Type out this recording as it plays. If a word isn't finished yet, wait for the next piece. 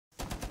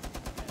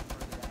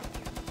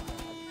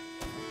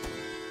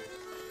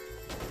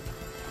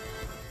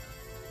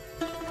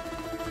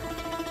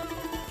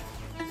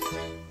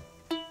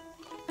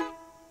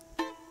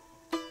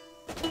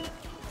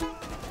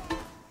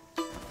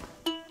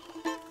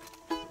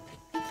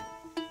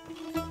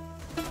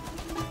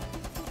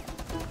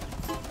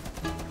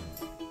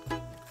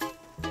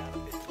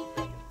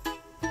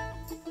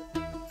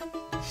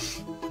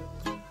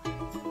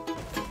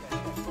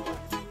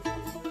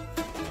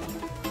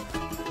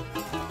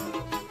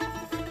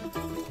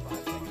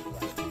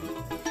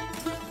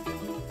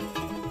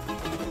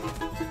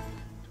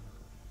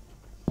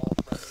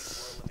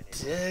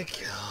Dear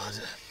God.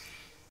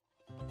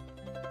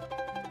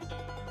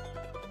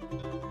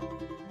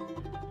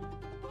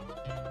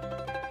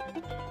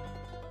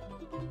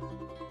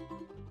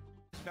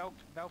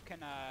 Valve can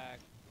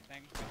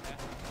thing right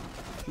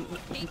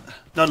there.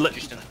 No, look.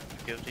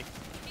 Guilty.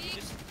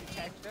 You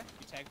tagged her.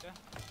 You tagged her.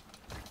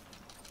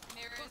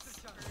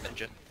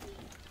 Ninja.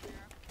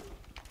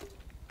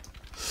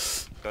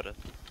 Got it.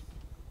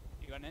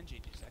 You got an NG,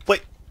 did you say?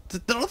 Wait,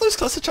 did none of those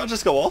cluster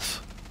charges go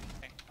off?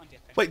 Okay, on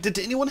death thing. Wait, did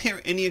anyone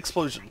hear any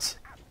explosions?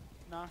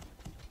 No.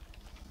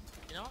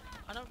 You know what?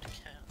 I don't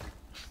care.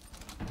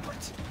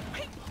 What?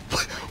 Wait!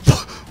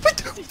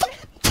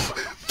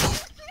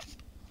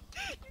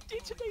 You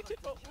detonated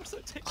while also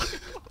taking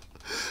it off.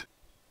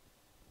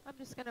 I'm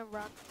just gonna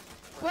run.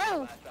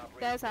 Whoa!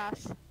 There's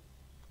Ash.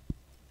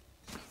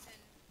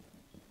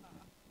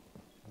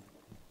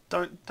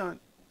 Don't.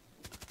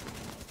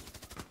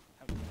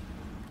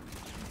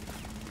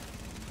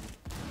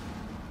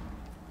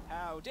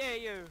 How dare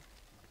you!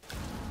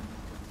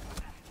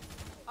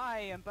 I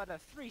am but a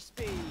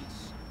 3-speed,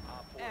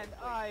 and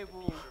I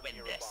will win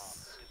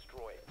this.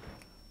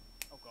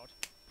 Oh god.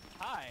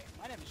 Hi,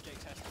 my name is Jake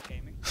Tesla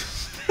Gaming.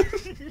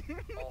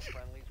 All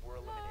friendlies were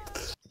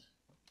eliminated.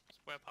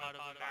 Where part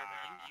of America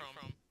are you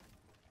from?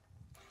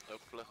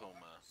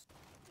 Oklahoma.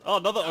 Oh,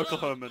 another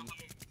Oklahoman.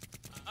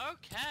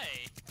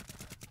 Okay.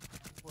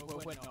 Well,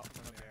 we're not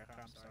from America,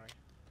 I'm sorry.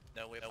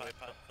 No, we're part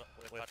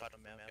of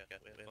America.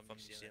 We're from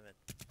New Zealand.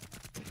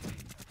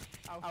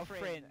 Our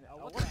friend,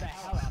 what the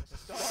hell,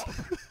 Alistair? Stop!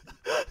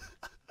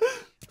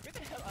 Where the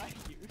hell are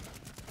you?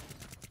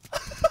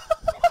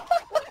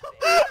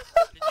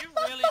 Did you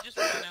really just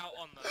run out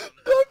on them?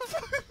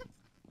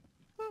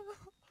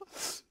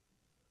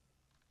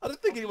 I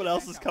don't think anyone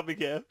else is coming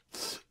here.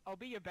 I'll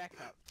be your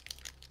backup.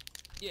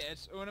 Yeah,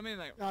 it's what I mean,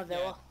 like, No, they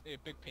were. yeah,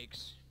 big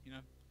pigs, you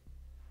know.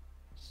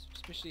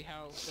 Especially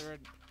how they're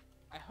in.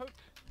 I hope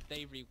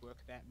they rework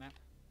that map.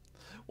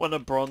 When a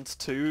Bronze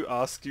 2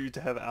 asks you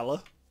to have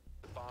Allah.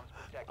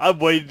 I'm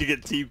waiting to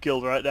get team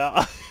killed right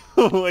now.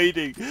 I'm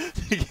waiting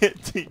to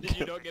get team killed. Did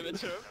you not give it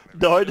to him?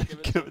 No, I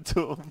didn't give it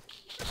to him.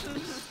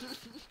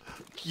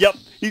 Yep,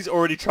 he's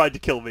already tried to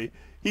kill me.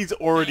 He's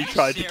already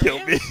tried to kill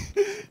me.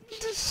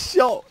 Just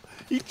shot.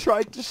 He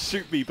tried to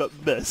shoot me but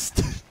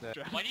missed.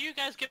 Why do you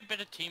guys get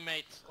better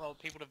teammates or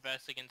people to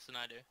verse against than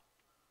I do?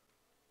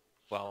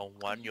 Well,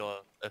 one, you're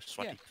a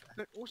swatty. Yeah,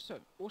 but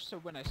also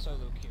when I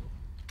solo kill,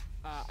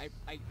 I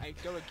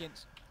go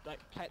against like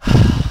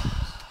platinum,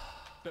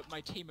 but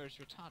my teamer is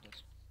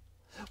retarded.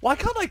 Why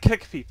can't I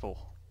kick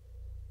people?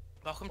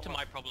 Welcome to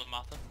my problem,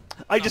 Martha.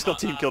 I just got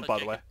team killed, by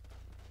the way.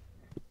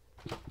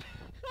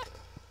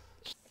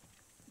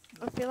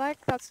 I feel like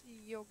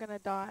you're gonna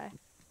die.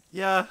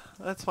 Yeah,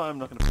 that's why I'm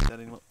not gonna put that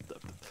anymore.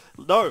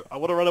 No, I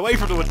want to run away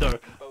from the window.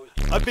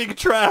 I'm being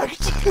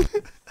tracked.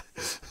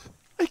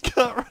 I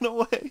can't run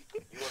away.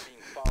 You are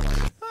being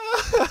followed.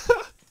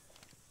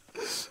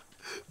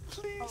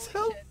 Please Holy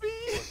help shit. me.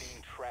 You are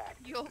being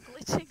tracked. You're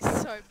glitching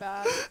so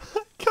bad.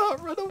 I can't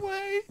run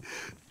away.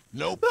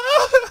 Nope.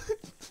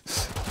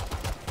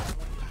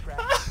 Track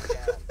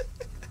down.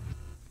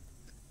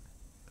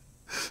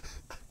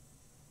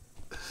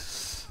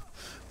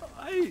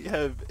 I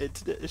have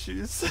internet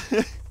issues.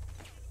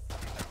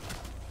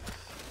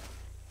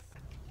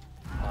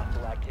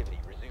 Hostile activity.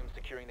 Resume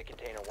securing the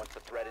container once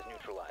the threat is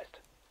neutralized.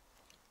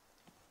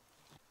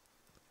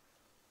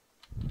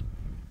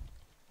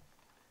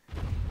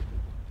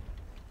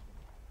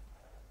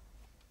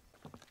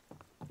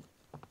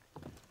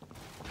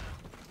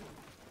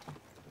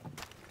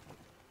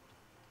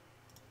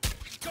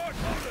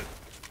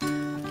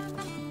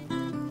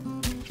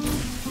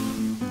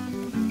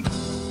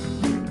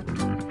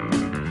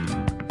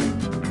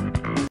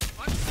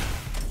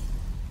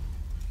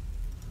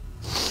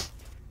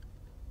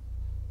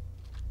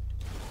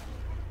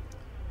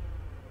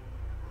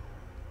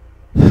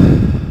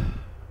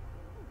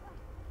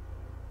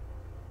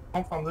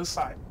 Come from this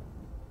side.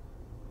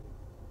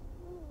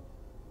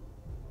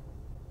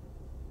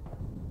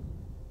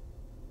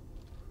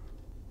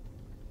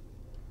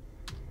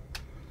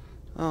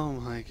 Oh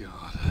my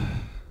god.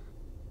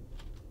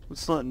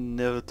 Let's not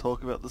never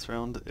talk about this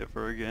round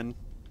ever again.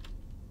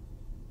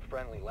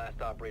 Friendly,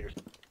 last operators.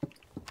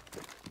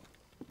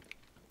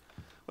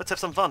 Let's have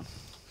some fun.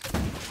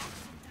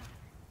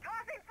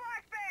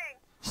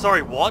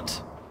 Sorry,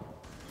 what?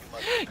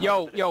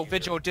 Yo,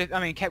 Vigil,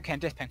 Capcan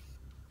death ping.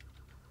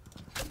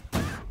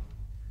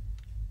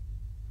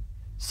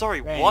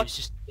 Sorry, Man, what?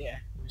 It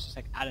was just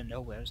like out of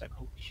nowhere. I was like,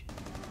 holy shit.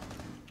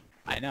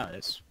 I know,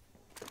 there's...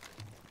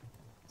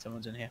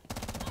 Someone's in here.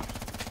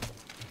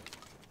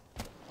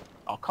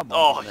 Oh, come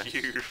on. Oh,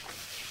 you.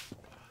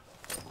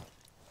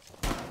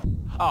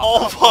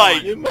 Oh, Oh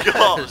my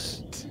god!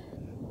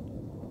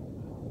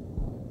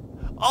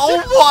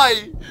 Oh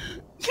my!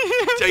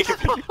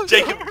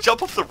 Jacob,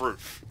 jump off the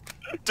roof.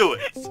 Do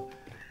it.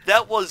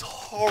 That was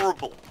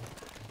horrible.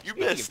 You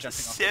Speaking of missed jumping off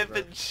the 7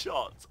 roof.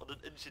 shots on an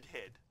injured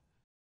head.